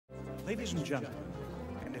Ladies and gentlemen,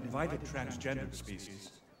 and invited transgendered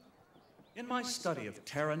species, in my study of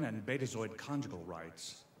Terran and Betazoid conjugal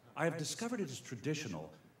rights, I have discovered it is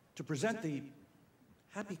traditional to present the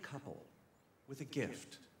happy couple with a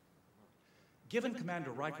gift. Given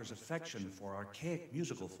Commander Riker's affection for archaic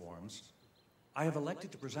musical forms, I have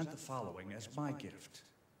elected to present the following as my gift,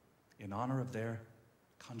 in honor of their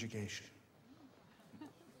conjugation.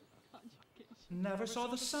 Never saw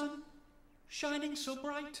the sun shining so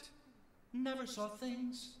bright, never saw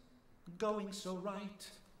things going so right,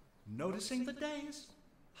 noticing the days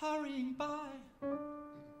hurrying by.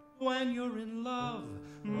 When you're in love,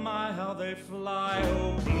 my how they fly.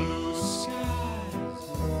 Oh, blue skies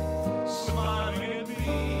smiling at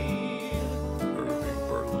me. Irving,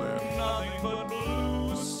 Berlin. Nothing but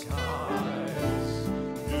blue skies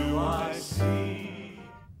do I see.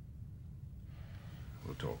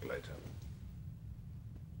 We'll talk later.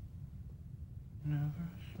 Never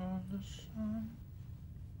saw the sun.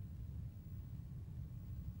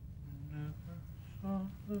 Never saw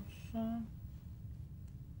the sun.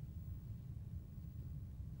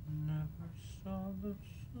 Never saw the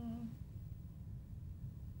sun.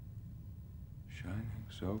 Shining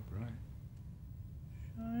so bright.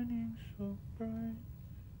 Shining so bright.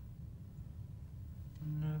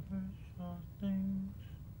 Never saw things.